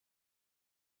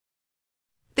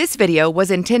This video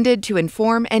was intended to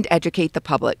inform and educate the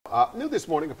public. New this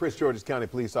morning, a Prince George's County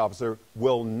police officer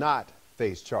will not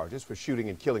face charges for shooting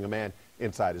and killing a man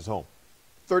inside his home.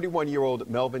 31-year-old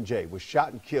Melvin J. was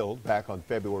shot and killed back on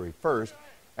February 1st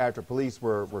after police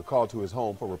were called to his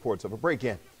home for reports of a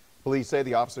break-in. Police say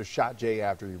the officer shot J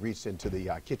after he reached into the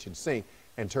kitchen sink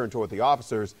and turned toward the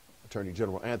officers. Attorney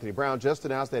General Anthony Brown just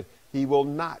announced that he will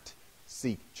not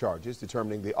seek charges,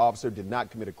 determining the officer did not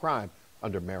commit a crime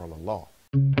under Maryland law.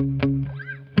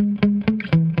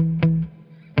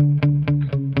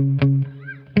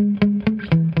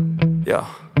 Yeah.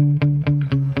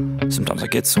 Sometimes I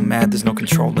get so mad, there's no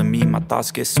controlling me. My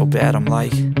thoughts get so bad, I'm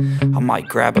like, I might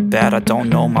grab a bat, I don't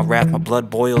know. My wrath, my blood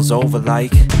boils over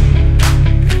like.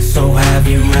 So have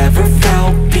you ever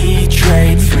felt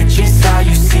betrayed? Switches how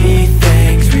you see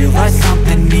things, realize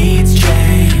something needs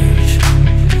change.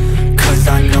 Cause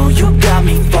I know you got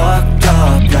me fucked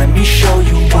up, let me show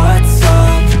you what's up.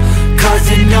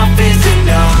 Cause enough is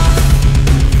enough.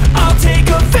 I'll take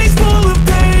a face full of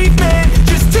pavement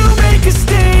just to make a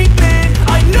statement.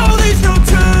 I know there's no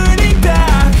turning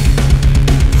back.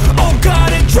 Oh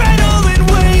God, adrenaline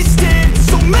wasted,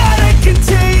 so mad I can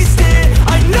taste it.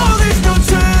 I know there's no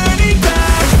turning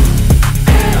back.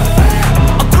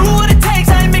 I'll do what it takes,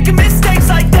 I ain't making mistakes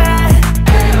like that.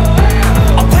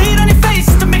 I'll play it on your face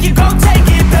to make you go take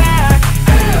it back.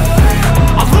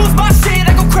 I'll lose my shit,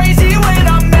 I go crazy when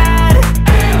I'm mad.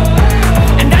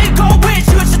 And now you go wish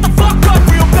you would shut the fuck up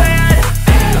real bad.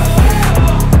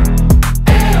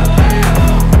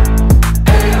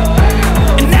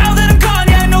 And now that I'm gone,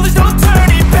 yeah, I know there's no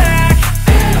turning back.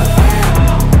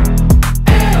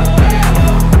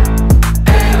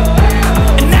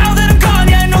 And now that I'm gone,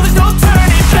 yeah, I know there's no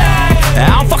turning back.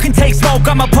 I don't fucking take smoke,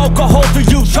 I'ma poke a hole through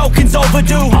you, choking's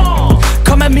overdue.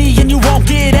 Come at me and you won't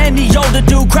get any older,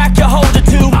 dude. Crack your holder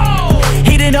too.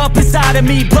 Heating up inside of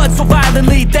me, blood so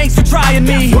violently, thanks for trying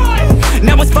me.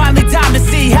 Now it's finally time to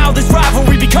see how this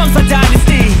rivalry becomes a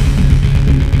dynasty.